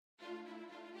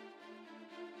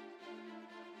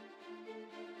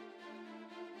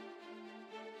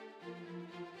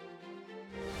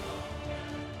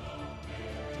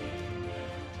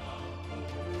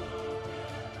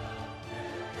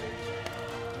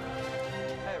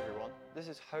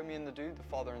This is Homie and the Dude, the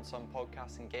father and son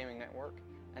podcast and gaming network,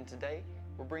 and today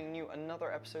we're bringing you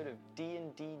another episode of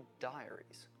D&D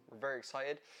Diaries. We're very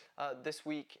excited. This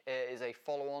week is a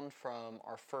follow-on from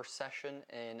our first session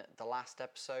in the last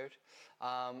episode.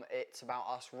 It's about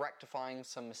us rectifying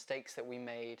some mistakes that we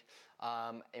made,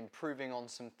 improving on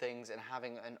some things, and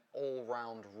having an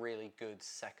all-round really good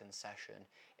second session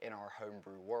in our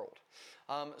homebrew world.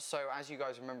 So as you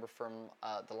guys remember from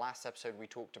the last episode, we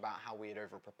talked about how we had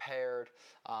over-prepared,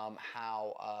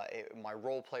 how my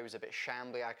role play was a bit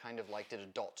shambly. I kind of like did a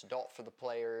dot-to-dot for the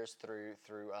players through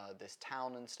this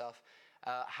town and stuff.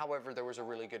 However, there was a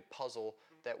really good puzzle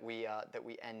that we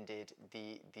ended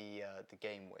the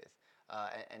game with,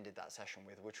 ended that session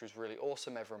with, which was really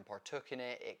awesome. Everyone partook in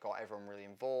it. It got everyone really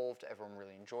involved. Everyone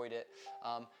really enjoyed it,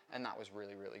 and that was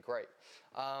really, really great.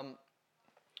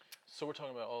 So we're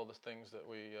talking about all the things that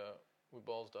we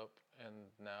ballsed up, and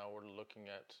now we're looking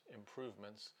at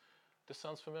improvements. This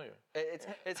sounds familiar.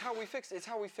 It's how we fixed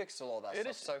a lot of that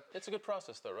stuff. So it's a good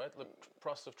process, though, right? The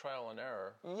process of trial and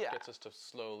error gets us to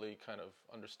slowly kind of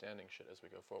understanding shit as we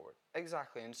go forward.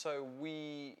 Exactly, and so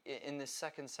in this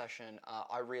second session,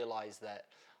 I realized that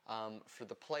for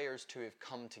the players to have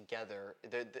come together,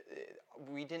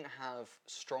 we didn't have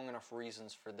strong enough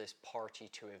reasons for this party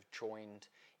to have joined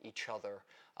each other,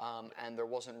 and there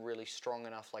wasn't really strong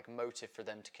enough motive for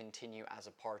them to continue as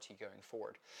a party going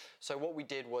forward. So what we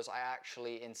did was I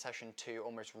actually in session 2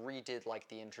 almost redid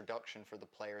the introduction for the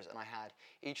players, and I had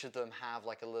each of them have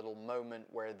a little moment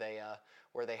where they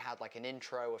had an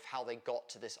intro of how they got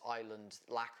to this island,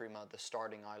 Lacrima, the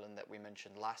starting island that we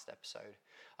mentioned last episode,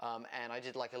 and I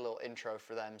did a little intro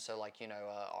for them. So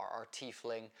our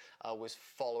tiefling was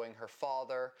following her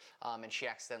father, and she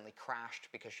accidentally crashed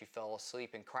because she fell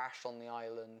asleep and crashed on the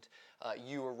island.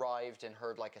 You arrived and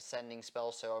heard a sending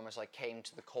spell, so almost came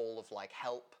to the call of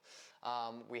help.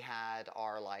 We had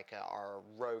our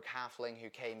rogue halfling who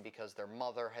came because their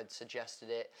mother had suggested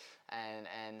it,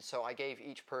 and so I gave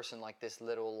each person this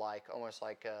little almost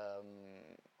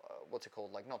what's it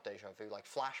called, not deja vu,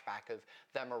 flashback of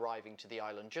them arriving to the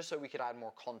island, just so we could add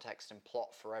more context and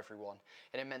plot for everyone.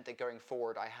 And it meant that going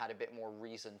forward I had a bit more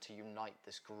reason to unite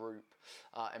this group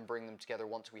and bring them together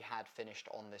once we had finished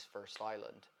on this first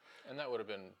island. And that would have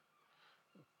been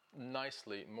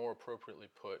nicely, more appropriately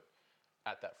put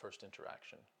at that first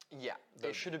interaction. Yeah,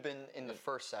 it should have been in the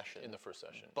first session. In the first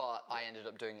session. But I ended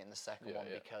up doing it in the second one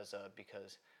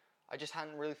because I just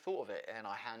hadn't really thought of it, and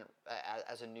I hadn't,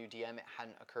 as a new DM, it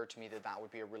hadn't occurred to me that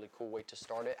would be a really cool way to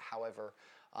start it. However,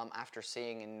 after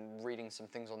seeing and reading some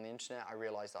things on the internet, I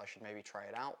realized that I should maybe try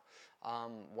it out.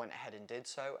 Went ahead and did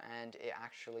so, and it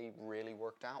actually really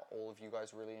worked out. All of you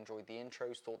guys really enjoyed the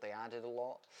intros, thought they added a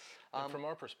lot. And from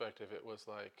our perspective, it was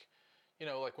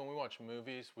when we watch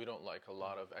movies, we don't like a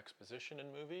lot of exposition in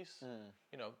movies,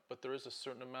 but there is a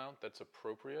certain amount that's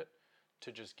appropriate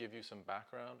to just give you some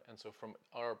background. And so from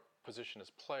our position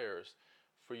as players,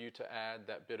 for you to add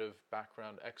that bit of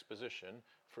background exposition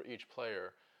for each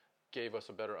player gave us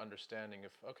a better understanding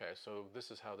of, okay, so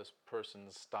this is how this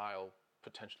person's style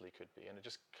potentially could be. And it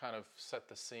just kind of set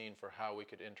the scene for how we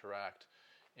could interact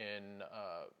in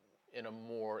a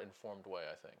more informed way,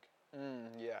 I think.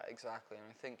 Yeah, exactly. And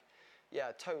I think,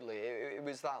 yeah, totally. It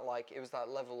was that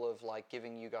level of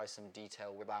giving you guys some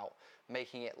detail without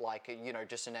making it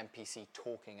just an NPC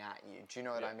talking at you. Do you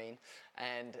know what I mean?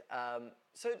 And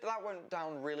so that went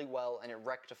down really well, and it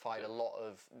rectified a lot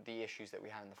of the issues that we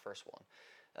had in the first one.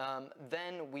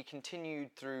 Then we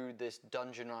continued through this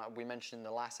dungeon. We mentioned in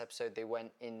the last episode they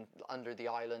went in under the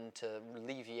island to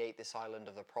alleviate this island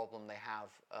of the problem. They have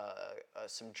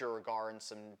some Juragar and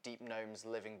some deep gnomes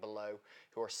living below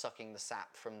who are sucking the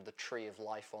sap from the tree of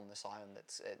life on this island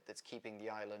that's keeping the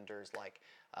islanders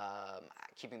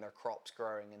keeping their crops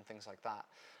growing and things like that.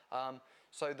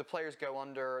 So the players go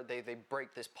under, they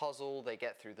break this puzzle, they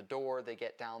get through the door, they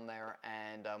get down there,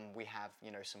 and we have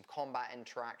some combat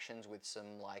interactions with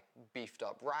some beefed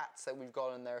up rats that we've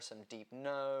got in there, some deep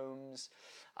gnomes,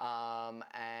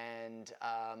 and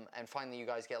finally you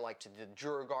guys get to the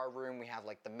Juragar room. We have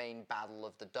the main battle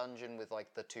of the dungeon with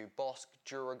the 2 boss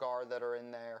Juragar that are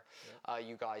in there.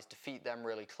 You guys defeat them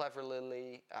really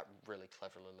cleverly.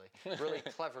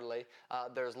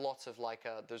 There's lots of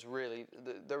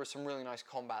there was some really nice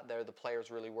combat there. The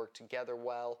players really worked together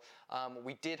well.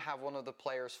 We did have one of the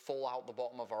players fall out the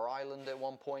bottom of our island at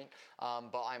one point,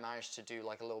 but I managed to do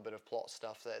a little bit of plot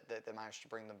stuff that managed to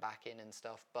bring them back in and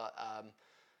stuff. But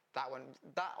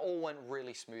That all went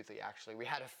really smoothly. Actually, we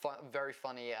had a very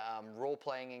funny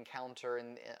role-playing encounter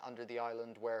under the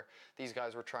island where these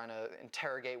guys were trying to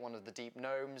interrogate one of the deep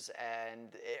gnomes,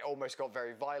 and it almost got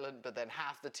very violent. But then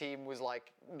half the team was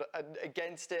like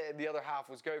against it, and the other half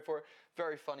was going for it.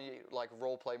 Very funny, like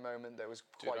role-play moment that was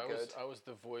quite good. I was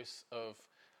the voice of,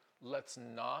 let's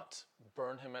not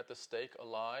burn him at the stake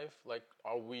alive. Like,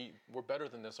 we're better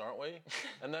than this, aren't we?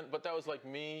 And then, but that was like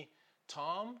me,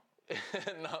 Tom.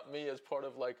 Not me as part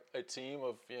of like a team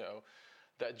of,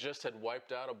 that just had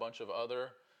wiped out a bunch of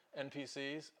other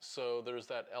NPCs. So there's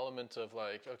that element of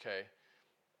like, okay,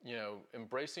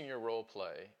 embracing your role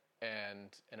play and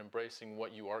embracing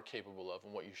what you are capable of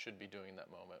and what you should be doing in that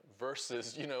moment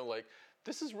versus, like,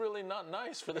 this is really not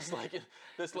nice for this like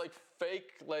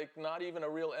fake, like not even a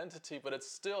real entity, but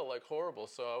it's still like horrible.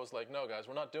 So I was like, no guys,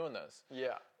 we're not doing this.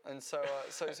 Yeah. And so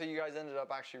you guys ended up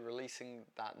actually releasing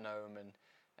that gnome,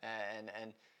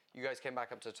 and you guys came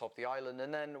back up to the top of the island.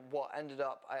 And then what ended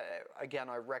up,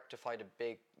 I rectified a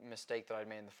big mistake that I'd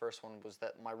made in the first one, was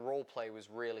that my role play was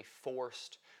really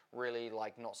forced, really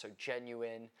like not so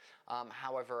genuine.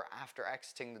 However, after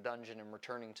exiting the dungeon and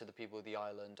returning to the people of the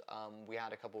island, we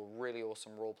had a couple of really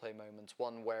awesome role play moments.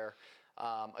 One where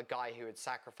a guy who had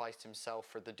sacrificed himself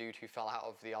for the dude who fell out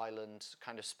of the island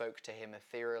kind of spoke to him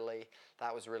ethereally.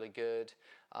 That was really good.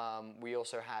 We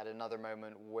also had another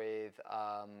moment with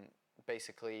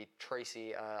basically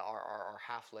Tracy, our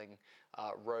halfling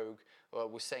rogue,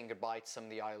 was saying goodbye to some of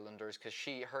the islanders because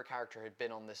her character had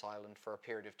been on this island for a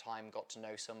period of time, got to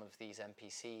know some of these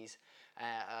NPCs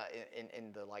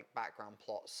in the like background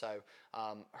plot. So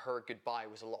her goodbye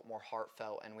was a lot more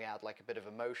heartfelt, and we had like a bit of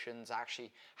emotions.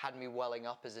 Actually had me welling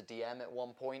up as a DM at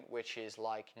one point, which is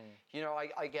like,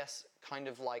 I guess kind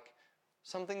of like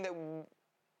something that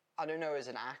I don't know, as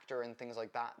an actor and things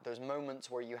like that, there's moments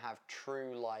where you have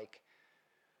true like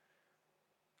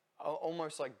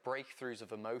almost like breakthroughs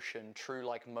of emotion, true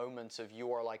like moments of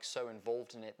you are like so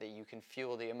involved in it that you can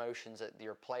feel the emotions that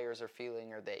your players are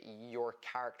feeling, or that your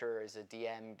character as a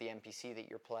DM, the NPC that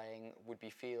you're playing, would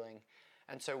be feeling.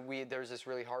 And so there's this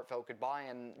really heartfelt goodbye,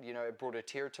 and it brought a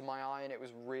tear to my eye, and it was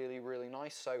really, really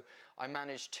nice. So I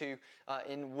managed to,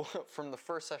 from the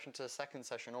first session to the second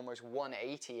session, almost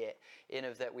 180 it, in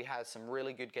of that we had some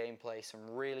really good gameplay, some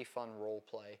really fun role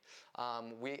play.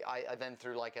 I then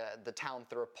threw the town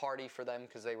threw a party for them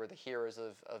because they were the heroes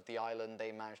of the island.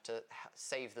 They managed to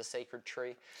save the sacred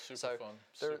tree. Super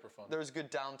fun. There's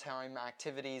good downtime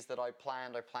activities that I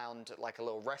planned. I planned like a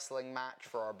little wrestling match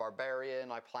for our barbarian.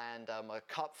 I planned a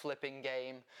cup flipping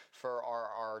game for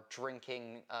our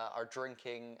drinking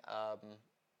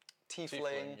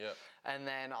tiefling. Yeah. And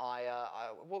then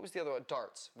what was the other one?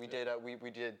 Darts. We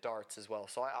did darts as well.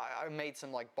 So I made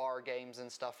some like bar games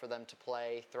and stuff for them to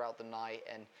play throughout the night,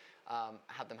 and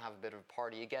had them have a bit of a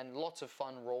party. Again, lots of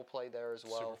fun role play there as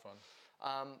well. Super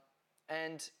fun.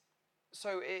 And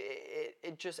so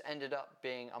it just ended up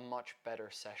being a much better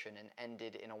session, and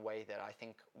ended in a way that I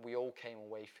think we all came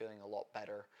away feeling a lot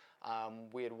better.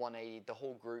 We had 180. The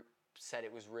whole group said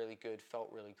it was really good, felt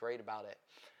really great about it.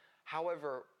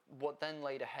 However, what then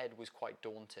laid ahead was quite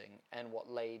daunting, and what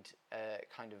laid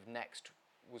kind of next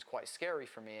was quite scary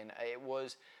for me. And it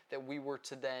was that we were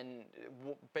to then,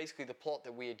 basically the plot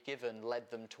that we had given led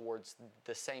them towards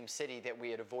the same city that we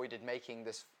had avoided making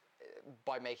this,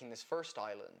 by making this first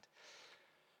island.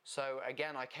 So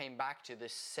again, I came back to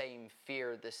this same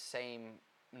fear, this same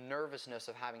nervousness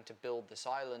of having to build this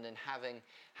island, and having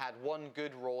had one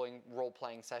good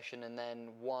role-playing session and then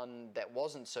one that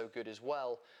wasn't so good as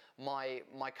well, my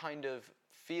kind of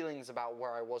feelings about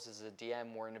where I was as a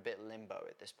DM were in a bit limbo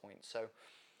at this point. So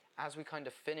as we kind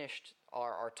of finished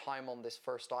our time on this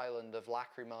first island of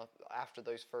Lacrima after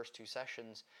those first two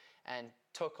sessions, and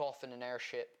took off in an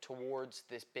airship towards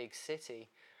this big city,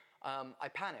 I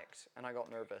panicked and I got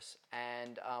nervous,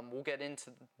 and we'll get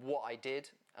into what I did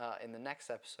in the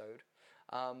next episode.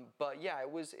 But yeah,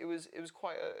 it was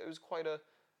quite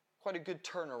a good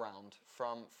turnaround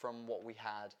from what we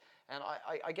had. And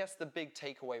I guess the big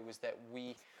takeaway was that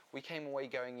we came away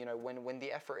going, when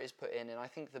the effort is put in, and I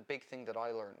think the big thing that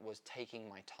I learned was taking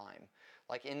my time.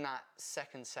 Like in that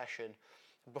second session,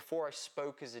 before I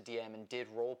spoke as a DM and did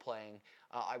role playing,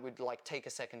 I would like take a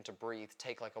second to breathe,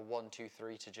 take like a 1, 2,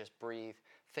 3 to just breathe,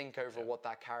 think over what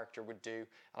that character would do,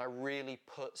 and I really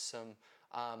put some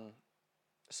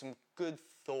good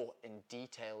thought and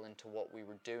detail into what we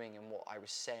were doing and what I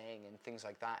was saying and things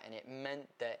like that, and it meant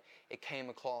that it came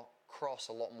across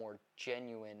a lot more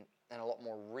genuine and a lot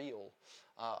more real.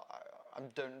 I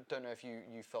don't know if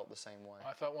you felt the same way.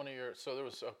 I thought so there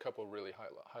was a couple of really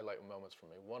highlight moments for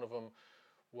me. One of them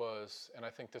was, and I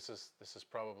think this is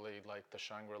probably like the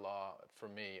Shangri-La for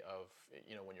me of,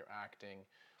 you know, when you're acting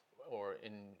or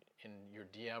in your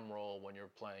DM role when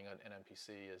you're playing an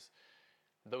NPC, is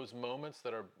those moments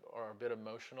that are a bit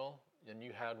emotional. And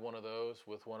you had one of those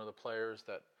with one of the players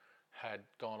that had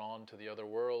gone on to the other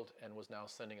world and was now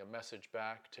sending a message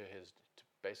back to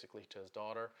basically to his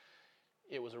daughter.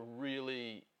 It was a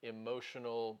really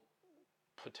emotional,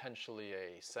 potentially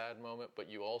a sad moment, but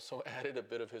you also added a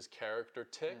bit of his character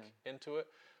tick into it,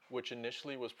 which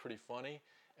initially was pretty funny,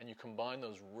 and you combined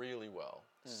those really well,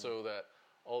 so that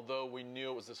although we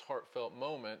knew it was this heartfelt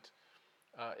moment,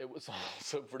 it was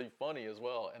also pretty funny as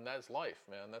well. And that's life,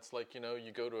 man. That's like, you know,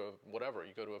 you go to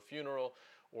you go to a funeral,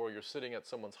 or you're sitting at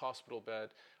someone's hospital bed,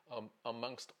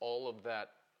 amongst all of that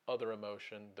other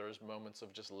emotion, there's moments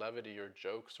of just levity or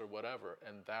jokes or whatever,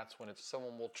 and that's when it's...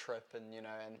 Someone will trip, and you know,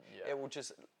 and it will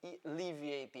just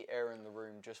alleviate the air in the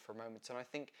room just for moments. And I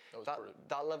think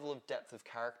that level of depth of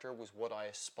character was what I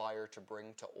aspire to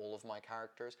bring to all of my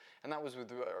characters, and that was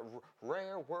with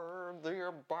Rare Worthy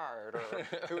Bard,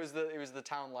 who was the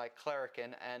town like cleric,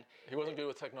 and he wasn't good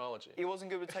with technology. He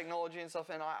wasn't good with technology and stuff,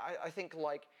 and I think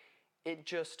like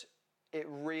it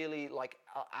really, like,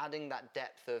 adding that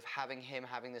depth of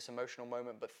having this emotional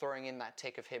moment, but throwing in that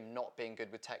tick of him not being good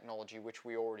with technology, which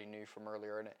we already knew from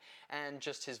earlier in it, and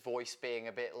just his voice being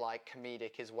a bit, like,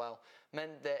 comedic as well,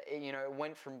 meant that, you know, it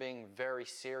went from being very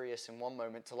serious in one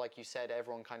moment to, like you said,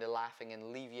 everyone kind of laughing and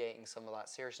alleviating some of that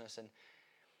seriousness. And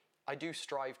I do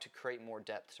strive to create more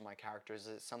depth to my characters.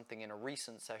 It's something in a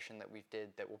recent session that we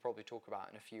did that we'll probably talk about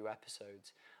in a few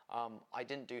episodes. I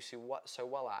didn't do so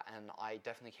well at, and I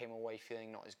definitely came away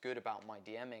feeling not as good about my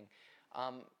DMing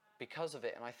because of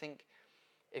it. And I think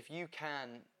if you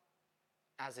can,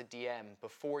 as a DM,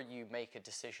 before you make a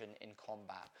decision in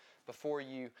combat, before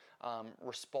you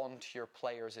respond to your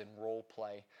players in role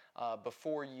play,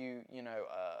 before you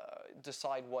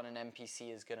decide what an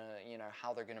NPC is gonna,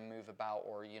 how they're gonna move about,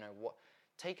 or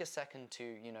take a second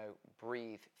to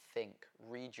breathe, think,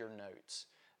 read your notes.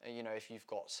 If you've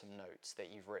got some notes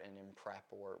that you've written in prep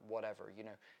or whatever,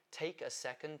 take a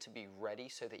second to be ready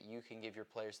so that you can give your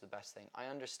players the best thing. I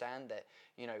understand that,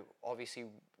 obviously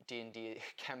D&D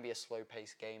can be a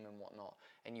slow-paced game and whatnot,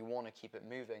 and you want to keep it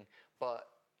moving, but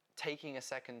taking a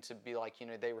second to be like,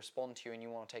 they respond to you and you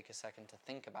want to take a second to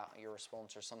think about your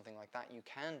response or something like that, you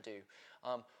can do.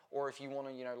 Or if you want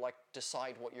to,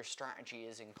 decide what your strategy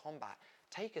is in combat,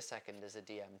 take a second as a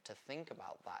DM to think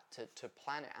about that, to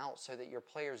plan it out so that your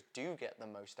players do get the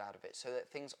most out of it, so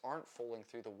that things aren't falling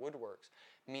through the woodworks,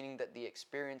 meaning that the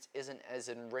experience isn't as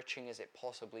enriching as it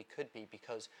possibly could be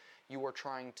because you are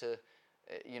trying to,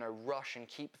 rush and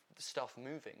keep stuff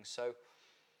moving. So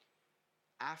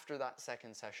after that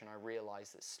second session, I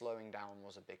realized that slowing down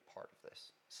was a big part of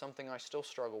this. Something I still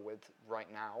struggle with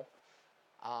right now,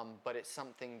 but it's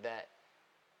something that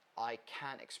I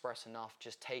can't express enough,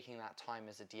 just taking that time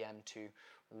as a DM to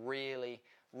really,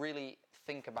 really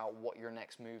think about what your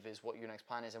next move is, what your next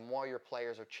plan is, and while your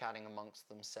players are chatting amongst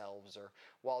themselves, or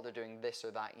while they're doing this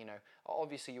or that,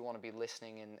 obviously you want to be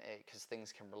listening, and because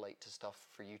things can relate to stuff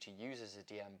for you to use as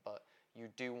a DM, but you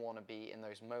do want to be in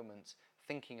those moments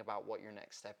thinking about what your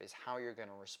next step is, how you're going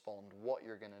to respond, what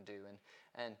you're going to do,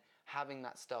 and having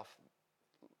that stuff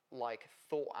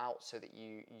thought out so that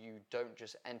you don't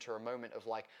just enter a moment of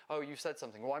oh, you've said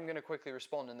something, well, I'm going to quickly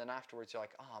respond, and then afterwards you're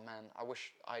like, oh man, I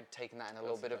wish I'd taken that in a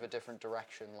little bit of a different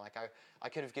direction, I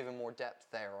could have given more depth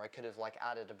there, or I could have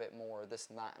added a bit more, this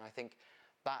and that. And I think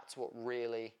that's what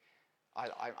really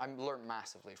I learned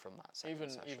massively from that second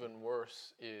session. Even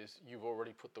worse is you've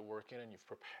already put the work in and you've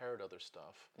prepared other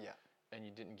stuff, and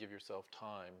you didn't give yourself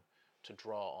time to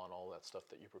draw on all that stuff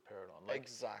that you prepared on.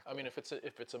 Exactly. I mean, if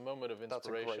it's a moment of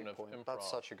inspiration, of improv. That's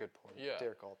such a good point. Yeah.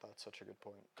 Dear God, that's such a good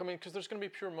point. I mean, because there's going to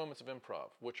be pure moments of improv,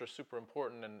 which are super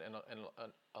important, and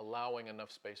allowing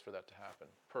enough space for that to happen.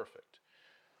 Perfect.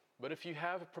 But if you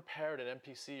have prepared an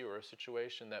NPC or a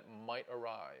situation that might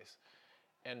arise,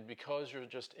 and because you're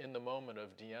just in the moment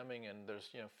of DMing and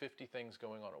there's 50 things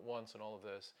going on at once and all of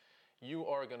this, you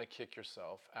are going to kick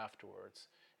yourself afterwards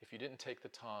if you didn't take the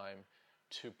time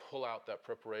to pull out that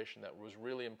preparation that was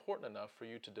really important enough for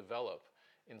you to develop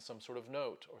in some sort of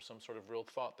note or some sort of real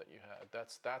thought that you had.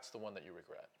 That's the one that you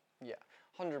regret. Yeah,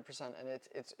 100%, and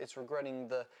it's regretting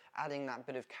adding that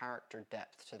bit of character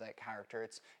depth to that character.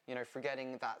 It's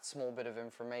forgetting that small bit of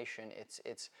information.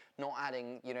 It's not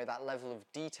adding that level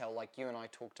of detail like you and I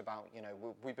talked about.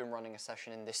 We've been running a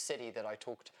session in this city that I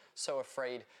talked so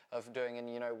afraid of doing,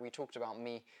 and we talked about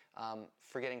me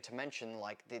forgetting to mention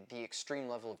the extreme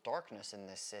level of darkness in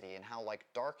this city and how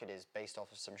dark it is based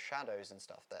off of some shadows and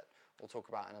stuff that we'll talk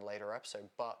about in a later episode.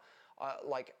 But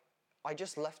like I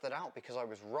just left it out because I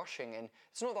was rushing, and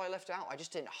it's not that I left it out, I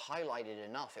just didn't highlight it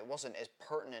enough. It wasn't as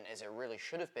pertinent as it really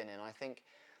should have been, and I think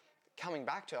coming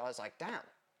back to it, I was like, damn,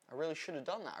 I really should have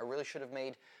done that. I really should have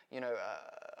made,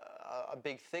 a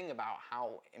big thing about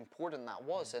how important that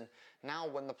was. And now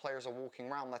when the players are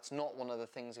walking around, that's not one of the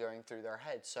things going through their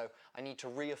heads. So I need to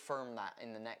reaffirm that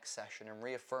in the next session and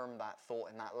reaffirm that thought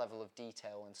and that level of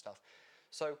detail and stuff.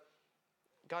 So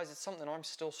guys, it's something I'm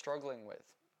still struggling with.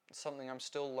 It's something I'm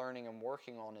still learning and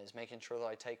working on, is making sure that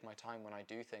I take my time when I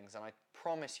do things. And I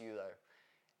promise you though,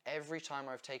 every time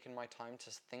I've taken my time to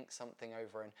think something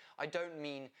over, and I don't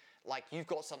mean like you've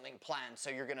got something planned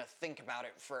so you're gonna think about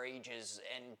it for ages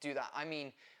and do that. I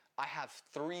mean, I have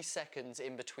 3 seconds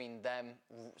in between them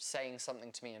saying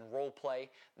something to me in roleplay,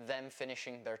 them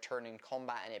finishing their turn in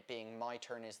combat and it being my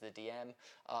turn as the DM,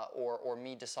 or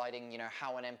me deciding,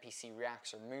 how an NPC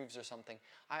reacts or moves or something.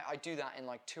 I do that in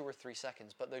like 2 or 3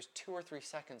 seconds, but those 2 or 3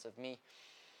 seconds of me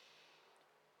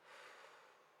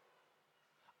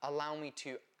allow me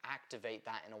to activate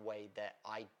that in a way that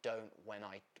I don't when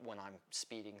I'm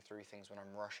speeding through things, when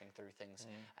I'm rushing through things.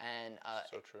 And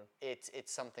So true.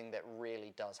 it's something that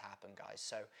really does happen, guys.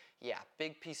 So yeah,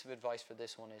 big piece of advice for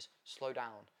this one is slow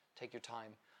down, take your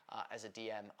time as a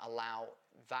DM, allow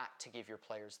that to give your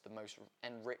players the most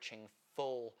enriching,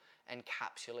 full,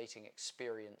 encapsulating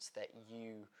experience that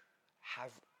you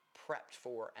have prepped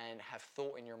for and have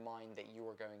thought in your mind that you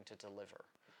are going to deliver.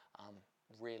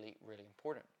 Really, really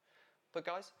important. But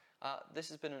guys, this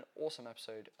has been an awesome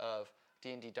episode of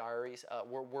D&D Diaries.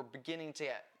 We're beginning to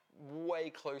get way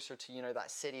closer to,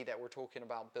 that city that we're talking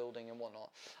about building and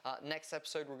whatnot. Next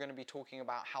episode, we're going to be talking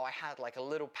about how I had like a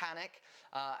little panic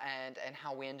and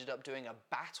how we ended up doing a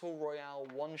battle royale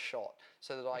one-shot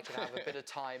so that I could have a bit of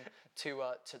time to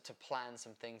plan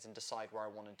some things and decide where I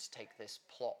wanted to take this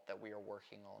plot that we are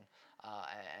working on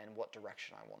and what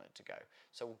direction I wanted to go.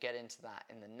 So we'll get into that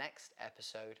in the next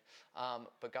episode.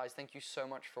 But guys, thank you so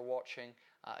much for watching.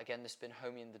 Again, this has been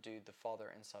Homie and the Dude, the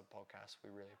Father and Sub podcast.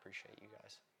 We really appreciate you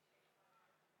guys.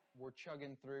 We're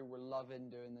chugging through. We're loving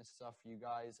doing this stuff for you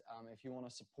guys. If you want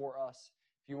to support us,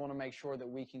 if you want to make sure that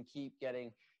we can keep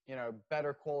getting,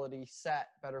 better quality set,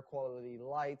 better quality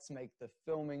lights, make the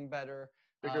filming better.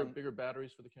 Bigger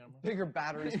batteries for the camera. Bigger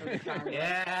batteries for the camera.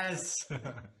 Yes.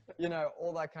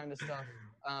 All that kind of stuff.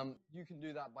 You can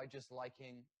do that by just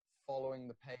liking, following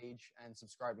the page, and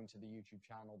subscribing to the YouTube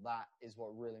channel. That is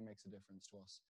what really makes a difference to us.